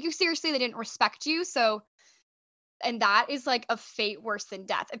they didn't take you seriously. They didn't respect you. So, and that is like a fate worse than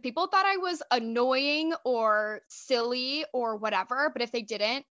death. If people thought I was annoying or silly or whatever, but if they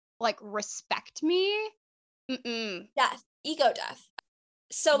didn't like respect me, death, ego death.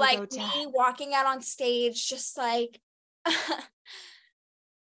 So ego like death. Me walking out on stage, just like.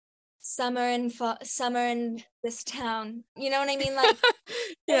 Summer in this town, you know what I mean? Like,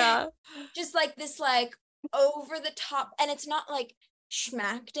 yeah, just like this, like over the top, and it's not like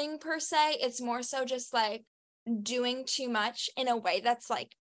schmacting per se. It's more so just like doing too much in a way that's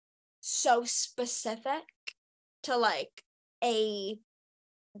like so specific to like a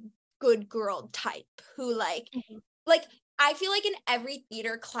good girl type who like I feel like in every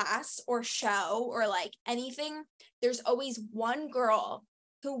theater class or show or like anything, there's always one girl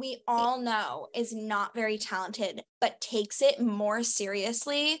who we all know is not very talented, but takes it more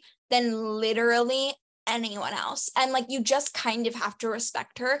seriously than literally anyone else. And like, you just kind of have to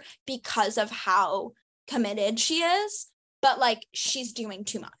respect her because of how committed she is, but like, she's doing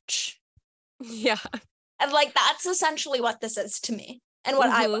too much. Yeah. And like, that's essentially what this is to me and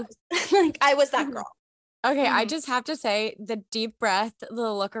what I was. Like, I was that girl. Okay, I just have to say, the deep breath,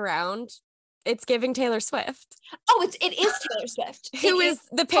 the look around, it's giving Taylor Swift. Oh, it is Taylor Swift. Who is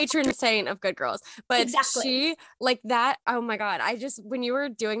the patron saint of good girls. But exactly. She, like that, oh my God, when you were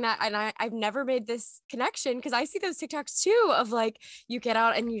doing that, and I've never made this connection, because I see those TikToks too, of like, you get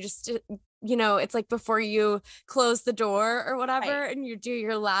out and you just, you know, it's like before you close the door or whatever, and you do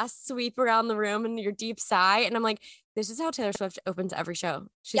your last sweep around the room and your deep sigh. And I'm like, this is how Taylor Swift opens every show.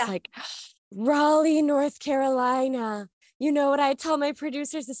 She's like, Raleigh, North Carolina. you know what I tell my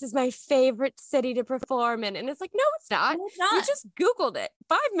producers? This is my favorite city to perform in. And it's like, no, it's not. No, it's not. You just Googled it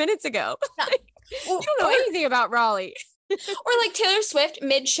 5 minutes ago. Yeah. You don't know anything about Raleigh. Or like Taylor Swift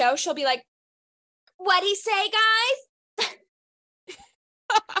mid-show, she'll be like, what'd he say, guys?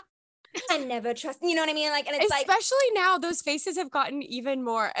 I never trust, you know what I mean? Like, and it's especially now, those faces have gotten even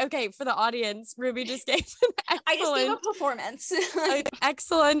more. Okay, for the audience, Ruby just gave I just gave a performance.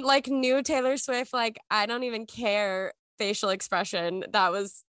 excellent, like new Taylor Swift, like I don't even care facial expression. That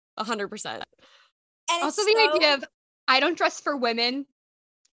was 100%. And also the idea of I don't dress for women.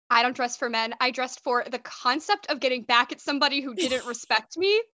 I don't dress for men. I dressed for the concept of getting back at somebody who didn't respect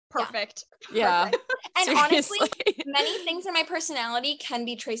me. Perfect. Yeah. Perfect. And Seriously. honestly, many things in my personality can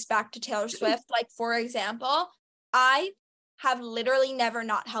be traced back to Taylor Swift. Like, for example, I have literally never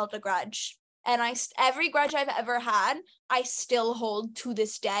not held a grudge. And every grudge I've ever had, I still hold to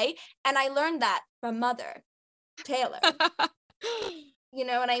this day. And I learned that from Mother, Taylor. You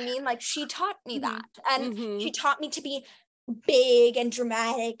know what I mean? Like, she taught me that. And she taught me to be big and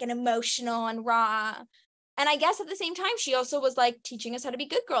dramatic and emotional and raw. And I guess at the same time, she also was like teaching us how to be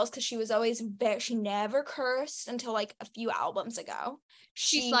good girls, because she was always she never cursed until like a few albums ago.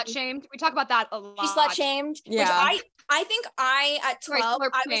 She slut shamed. We talk about that a lot. She slut shamed. Yeah. Which I think at 12,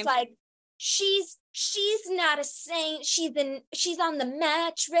 I was like, she's not a saint. She's on the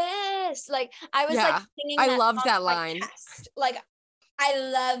mattress. Like, I was like singing I loved that like, line. like, I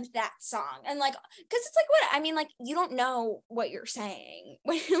loved that song. And like, because it's like, what I mean, like, you don't know what you're saying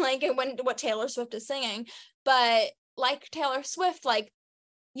when what Taylor Swift is singing, but like Taylor Swift, like,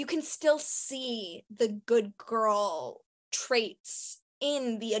 you can still see the good girl traits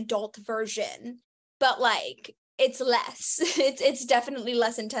in the adult version, but like, it's less. It's definitely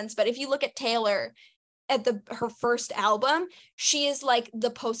less intense. But if you look at Taylor at her first album, she is like the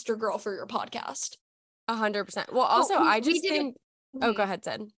poster girl for your podcast. 100%. Well, also, I just think. Oh, go ahead,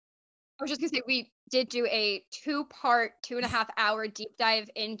 Sid. I was just gonna say, we did do a 2-part, 2.5-hour deep dive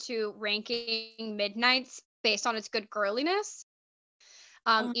into ranking Midnight's based on its good girliness.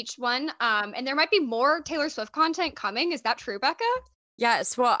 Each one. And there might be more Taylor Swift content coming. Is that true, Becca?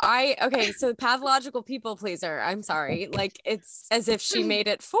 Yes. Well, okay, so pathological people pleaser. I'm sorry. Like, it's as if she made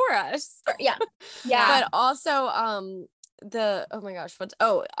it for us. Yeah. Yeah. But also, oh my gosh,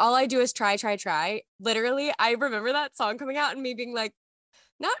 all I do is try. Literally, I remember that song coming out and me being like,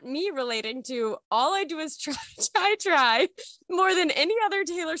 not me relating to all I do is try more than any other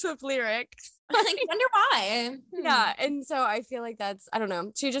Taylor Swift lyric. I wonder why. Yeah. And so I feel like I don't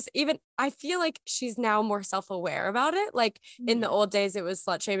know. I feel like she's now more self-aware about it. Like in the old days, it was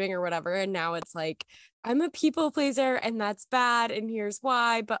slut shaming or whatever. And now it's like, I'm a people pleaser and that's bad. And here's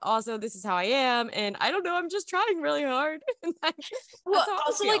why. But also this is how I am. And I don't know. I'm just trying really hard. Well,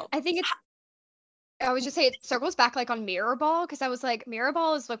 also like, I think I would just say it circles back like on Mirrorball, because I was like,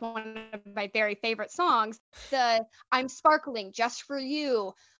 Mirrorball is like one of my very favorite songs. The I'm sparkling just for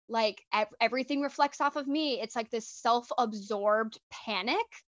you. Like everything reflects off of me. It's like this self-absorbed panic.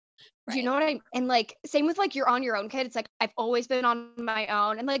 Right. Do you know what I mean? And like, same with like You're on Your Own, Kid. It's like, I've always been on my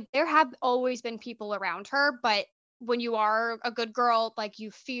own. And like, there have always been people around her. But when you are a good girl, like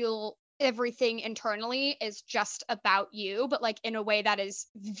you feel everything internally is just about you, but like in a way that is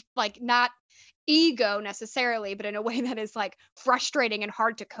like not ego necessarily, but in a way that is like frustrating and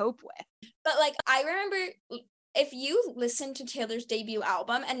hard to cope with. But like, I remember, if you listen to Taylor's debut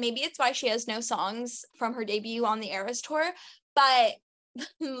album, and maybe it's why she has no songs from her debut on the Eras tour, but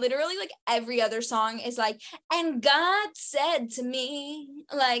literally like every other song is like, and God said to me,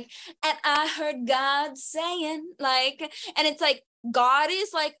 like, and I heard God saying, like, and it's like, God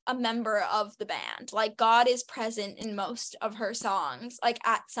is like a member of the band. Like, God is present in most of her songs, like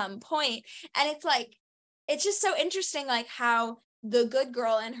at some point. And it's like, it's just so interesting, like how the good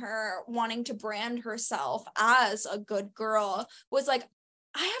girl in her wanting to brand herself as a good girl was like,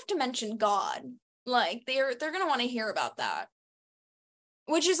 I have to mention God. Like, they're gonna want to hear about that.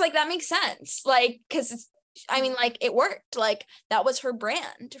 Which is like, that makes sense. Like, because it's, I mean, like, it worked. Like, that was her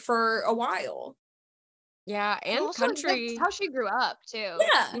brand for a while. Yeah, and also, country. That's how she grew up too.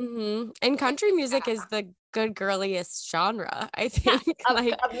 Yeah. Mm-hmm. And country music is the good girliest genre, I think.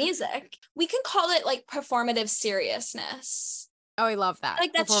 Yeah, of music. We can call it like performative seriousness. Oh, I love that.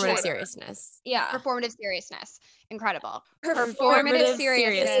 Like, that's performative shorter. seriousness. Yeah. Performative seriousness. Incredible. Performative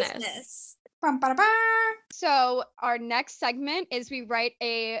seriousness. So our next segment is we write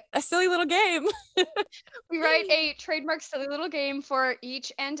a silly little game. We write a trademark silly little game for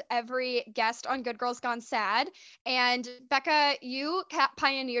each and every guest on Good Girls Gone Sad. And Becca, you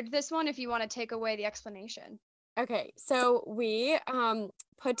pioneered this one if you want to take away the explanation. Okay, so we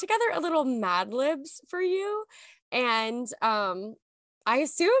put together a little Mad Libs for you. And I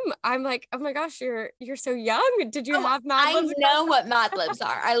assume I'm like, oh my gosh, you're so young. Did you have Mad Libs? I know what Mad Libs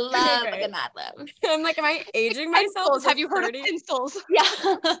are. I love great. a good Mad Lib. I'm like, am I aging myself? Pencils. Have you heard of pencils? Yeah.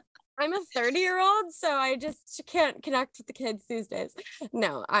 I'm a 30-year-old, so I just can't connect with the kids these days.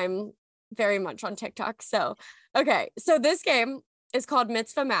 No, I'm very much on TikTok. So, okay. So this game is called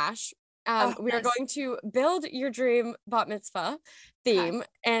Mitzvah Mash. We are nice. going to build your dream bat mitzvah theme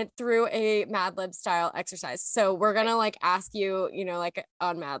and through a Mad Lib style exercise. So we're gonna like ask you, you know, like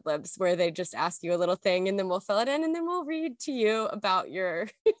on Mad Libs where they just ask you a little thing and then we'll fill it in and then we'll read to you about your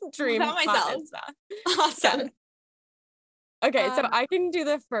dream About bat myself. mitzvah. Awesome. Okay, so I can do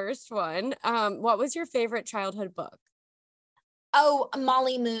the first one. What was your favorite childhood book? Oh,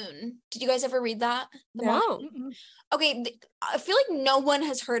 Molly Moon. Did you guys ever read that? No. Okay, I feel like no one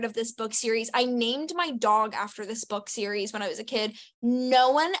has heard of this book series. I named my dog after this book series when I was a kid.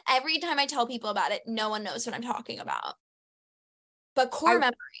 No one, every time I tell people about it, no one knows what I'm talking about. But core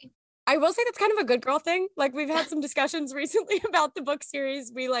memory. I will say that's kind of a good girl thing. Like we've had some discussions recently about the book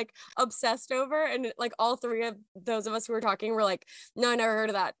series we like obsessed over, and like all three of those of us who were talking were like, no, I never heard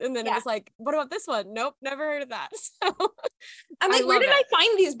of that. And then it was like, what about this one? Nope, never heard of that. So I'm like, where did I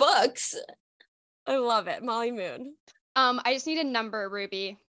find these books? I love it. Molly Moon. I just need a number,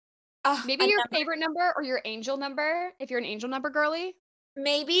 Ruby. Maybe your favorite number or your angel number, if you're an angel number girly.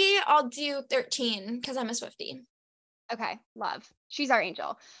 Maybe I'll do 13 because I'm a Swiftie. Okay, love. She's our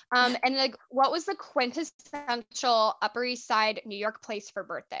angel. And like, what was the quintessential Upper East Side New York place for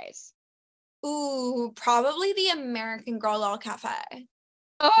birthdays? Ooh, probably the American Girl Doll Cafe.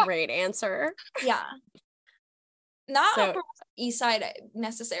 Great answer. Yeah. Not Upper East Side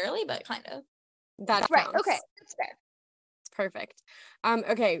necessarily, but kind of. That right. counts. Okay, that's fair. It's perfect.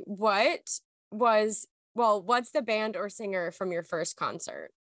 Okay, what's the band or singer from your first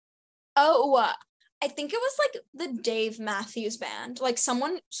concert? Oh, I think it was like the Dave Matthews Band, like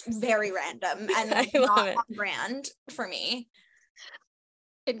someone very random and not on brand for me.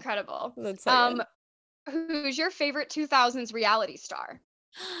 Incredible. That's so good. Who's your favorite 2000s reality star?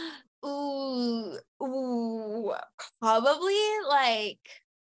 Ooh,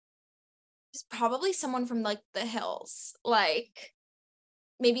 probably someone from like the hills, like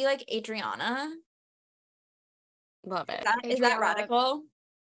maybe like Adriana. Love it. Is that radical?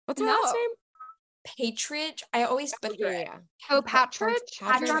 What's her last name? Patridge. I always butcher it. Oh, Patridge?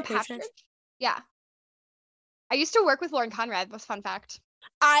 Patridge? Yeah. I used to work with Lauren Conrad. That's a fun fact.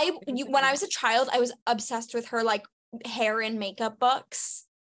 When I was a child, I was obsessed with her like hair and makeup books.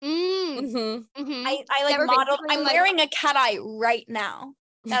 I like modeled. I'm wearing a cat eye right now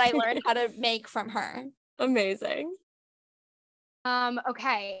that I learned how to make from her. Amazing.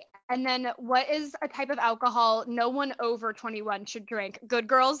 Okay. And then what is a type of alcohol no one over 21 should drink? Good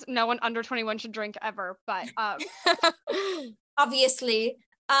girls, no one under 21 should drink ever, but obviously,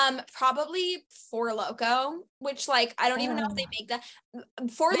 probably Four Loko, which like I don't even know if they make that.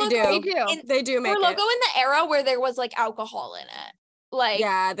 Four Loko, they do make Four Loko in the era where there was like alcohol in it.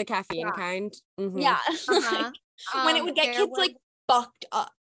 Like the caffeine kind. Yeah. When it would get kids like bucked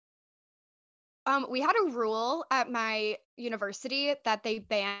up. We had a rule at my university that they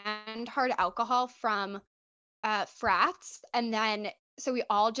banned hard alcohol from frats, and then so we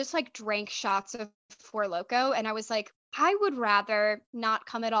all just like drank shots of Four Loko, and I was like, I would rather not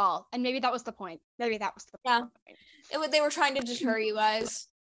come at all. And maybe that was the point. Point. They were trying to deter you guys.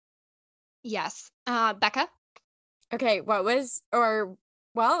 Yes. Becca? Okay, we'll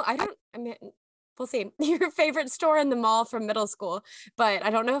see. Your favorite store in the mall from middle school, but I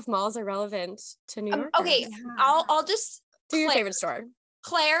don't know if malls are relevant to New York. Okay, I'll just do your favorite store.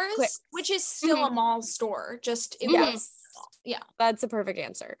 Claire's, which is still a mall store. Yes. Yeah. That's a perfect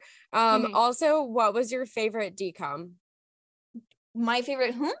answer. Also, what was your favorite DCOM? My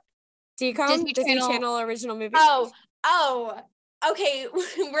favorite DCOM? Disney Channel original movie. Oh. Okay,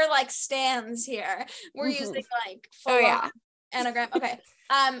 we're like stands here. We're using like anagram. Okay.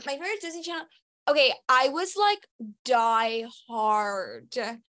 My favorite Disney Channel. Okay, I was like die hard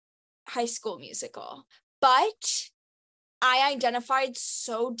High School Musical, but I identified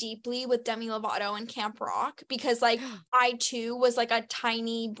so deeply with Demi Lovato and Camp Rock because like I too was like a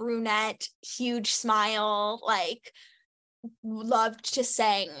tiny brunette, huge smile, like loved to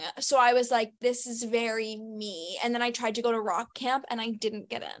sing. So I was like, this is very me. And then I tried to go to rock camp and I didn't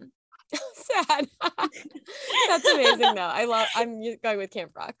get in. Sad. That's amazing though. I'm going with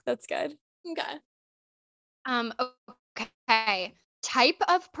Camp Rock. That's good. Okay. Okay. Type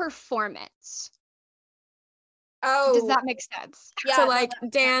of performance. Oh. Does that make sense? Yeah. So like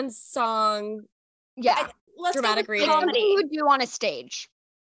dance, song. Yeah. Let's dramatic reading. Something you would do on a stage.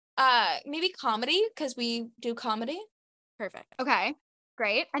 Maybe comedy, because we do comedy. Perfect. Okay,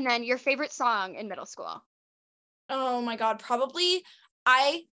 great. And then your favorite song in middle school? Oh my God, probably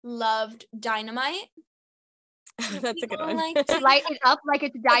I loved Dynamite. That's a good one. Like to Light it up like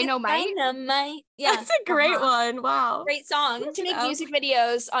it's dynamite. Dynamite. Yeah. That's a great one. Wow. Great song. To make music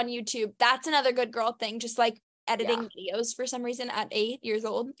videos on YouTube. That's another good girl thing. Just like editing videos for some reason at 8 years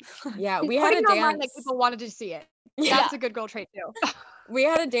old. Yeah, we had a online, like dance. people wanted to see it. Yeah. That's a good girl trait too. We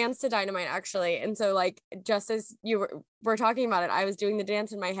had a dance to Dynamite actually, and so like just as you were talking about it, I was doing the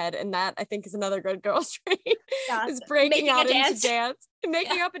dance in my head, and that I think is another good girl trait. Is breaking out into dance,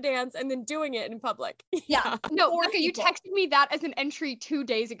 making up a dance, and then doing it in public. Yeah. No, Becca, you texted me that as an entry 2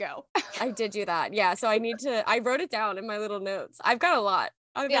 days ago. I did do that. Yeah, so I wrote it down in my little notes. I've got a lot.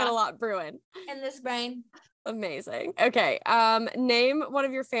 I've got a lot brewing in this brain. Amazing. Okay. Name one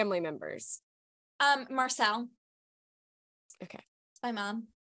of your family members. Marcel. Okay. My mom.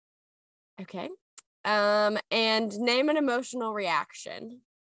 Okay. And name an emotional reaction.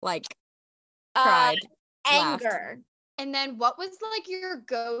 Like cried, anger. laughed. And then what was like your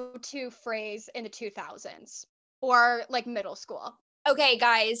go-to phrase in the 2000s or like middle school? Okay,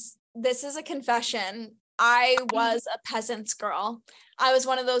 guys, this is a confession. I was a peasants girl. I was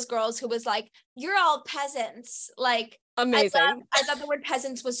one of those girls who was like, "You're all peasants." Like, amazing. I thought the word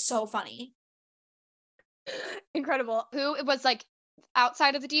peasants was so funny. Incredible. Who it was like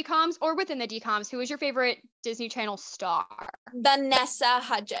outside of the DComs or within the DComs? Who was your favorite Disney Channel star? Vanessa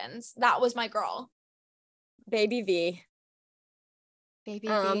Hudgens. That was my girl. Baby V. Baby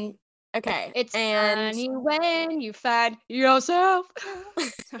V. Okay. It's funny when you find yourself.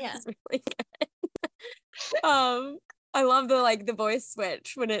 Yeah. Really good. I love the voice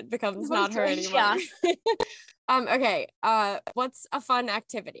switch when it becomes not her anymore. Yeah. Okay. What's a fun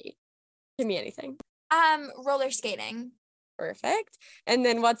activity? Give me anything. Roller skating. Perfect. And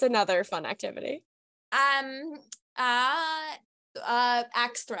then what's another fun activity? Axe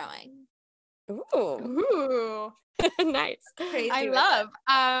throwing. Ooh. Nice. Crazy I love.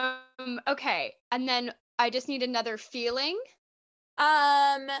 Okay. And then I just need another feeling.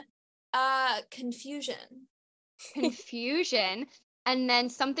 Confusion. Confusion. And then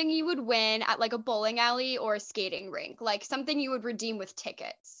something you would win at like a bowling alley or a skating rink. Like something you would redeem with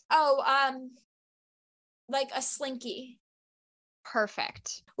tickets. Oh, like a slinky.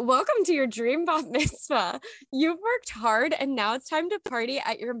 Perfect. Welcome to your dream bat mitzvah. You've worked hard and now it's time to party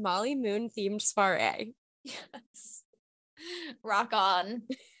at your Molly Moon themed soiree. Yes. Rock on.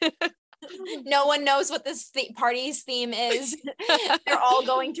 No one knows what this party's theme is. They're all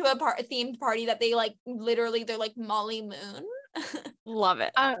going to a themed party that they like literally they're like Molly Moon. Love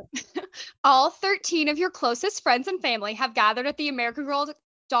it. All 13 of your closest friends and family have gathered at the American Girl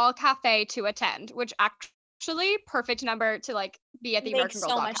Doll Cafe to attend, which actually perfect number to like be at the American Girl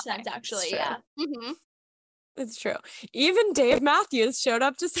Doll Cafe. Makes so much sense actually. Yeah. Mm-hmm. It's true. Even Dave Matthews showed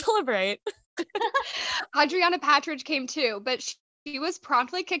up to celebrate. Adriana Patridge came too, but she was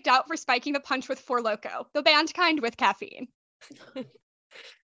promptly kicked out for spiking the punch with Four Loko, the band kind with caffeine.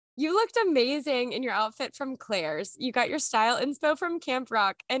 You looked amazing in your outfit from Claire's. You got your style inspo from Camp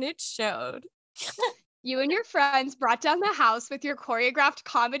Rock, and it showed. You and your friends brought down the house with your choreographed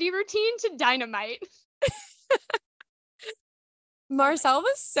comedy routine to Dynamite. Marcel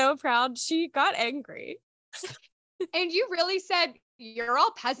was so proud. She got angry. And you really said, "You're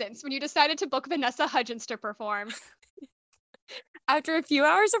all peasants," when you decided to book Vanessa Hudgens to perform. After a few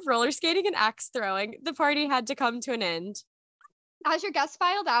hours of roller skating and axe throwing, the party had to come to an end. As your guests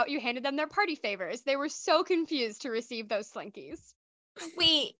filed out, you handed them their party favors. They were so confused to receive those slinkies.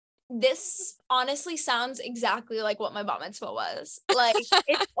 Wait, this honestly sounds exactly like what my bat mitzvah was. Like,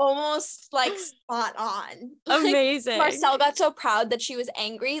 it's almost like spot on. Amazing. Like, Marcel got so proud that she was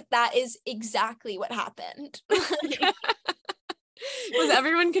angry. That is exactly what happened. Was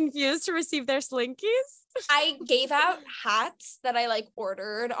everyone confused to receive their slinkies? I gave out hats that I like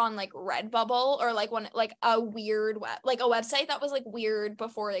ordered on like Redbubble or like one like a weird a website that was like weird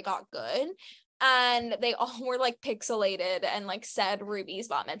before they got good. And they all were like pixelated and like said Ruby's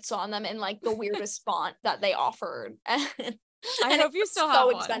bat mitzvah on them in like the weirdest font that they offered. And I hope you still have so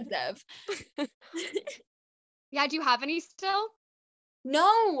one. Expensive. Yeah, do you have any still?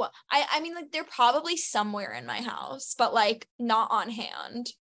 No, I mean like they're probably somewhere in my house, but like not on hand.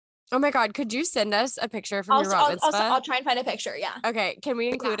 Oh my God, could you send us a picture from your bat mitzvah? I'll try and find a picture, yeah. Okay, can we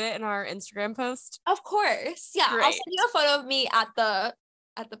include it in our Instagram post? Of course, yeah. Great. I'll send you a photo of me at the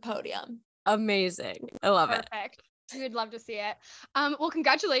podium. Amazing. I love it. Perfect. We would love to see it. Well,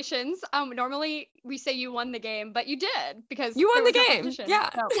 congratulations. Normally we say you won the game, but you did because you won the no game. Yeah,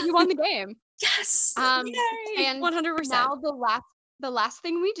 so you won the game. Yes. And 100%. now the last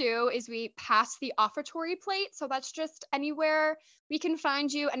thing we do is we pass the offertory plate. So that's just anywhere we can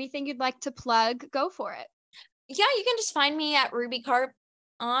find you. Anything you'd like to plug, go for it. Yeah, you can just find me at Ruby Karp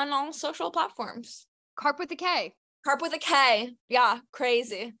on all social platforms. Karp with a K. Karp with a K. Yeah,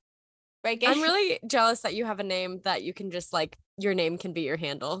 crazy. Right, gang? I'm really jealous that you have a name that you can just like, your name can be your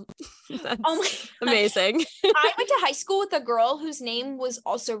handle. That's oh my amazing. I went to high school with a girl whose name was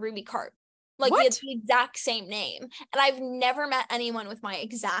also Ruby Karp. Like we had the exact same name. And I've never met anyone with my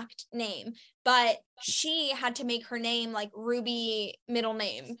exact name, but she had to make her name like Ruby middle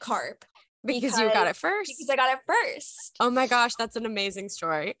name Karp. Because you got it first. Because I got it first. Oh my gosh, that's an amazing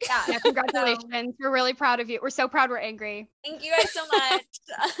story. Yeah, congratulations. We're really proud of you. We're so proud we're angry. Thank you guys so much.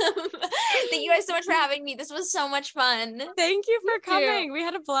 Thank you guys so much for having me. This was so much fun. Thank you for coming. We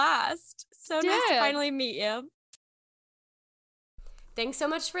had a blast. So nice to Did. finally meet you. Thanks so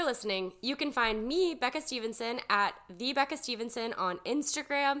much for listening. You can find me, Becca Stevenson, at the Becca Stevenson on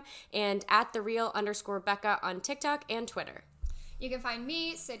Instagram and at @thereal_Becca on TikTok and Twitter. You can find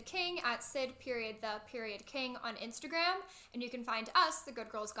me, Sid King, at Sid_the_King on Instagram. And you can find us, The Good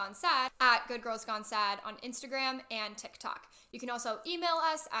Girls Gone Sad, at Good Girls Gone Sad on Instagram and TikTok. You can also email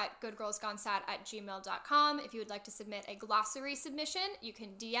us at goodgirlsgonesad@gmail.com. If you would like to submit a glossary submission, you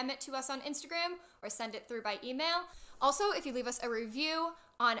can DM it to us on Instagram or send it through by email. Also, if you leave us a review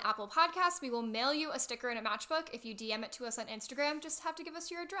on Apple Podcasts, we will mail you a sticker and a matchbook. If you DM it to us on Instagram, just have to give us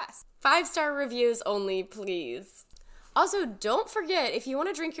your address. 5-star reviews only, please. Also, don't forget, if you want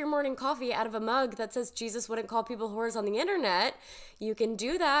to drink your morning coffee out of a mug that says Jesus wouldn't call people whores on the internet, you can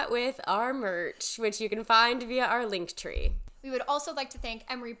do that with our merch, which you can find via our link tree. We would also like to thank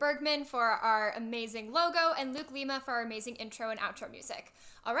Emery Bergman for our amazing logo and Luke Lima for our amazing intro and outro music.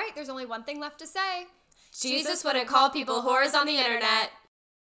 All right, there's only one thing left to say. Jesus wouldn't call people whores on the internet.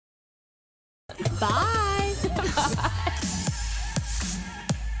 Bye!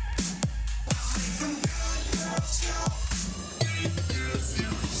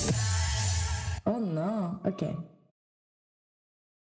 Oh no. Okay.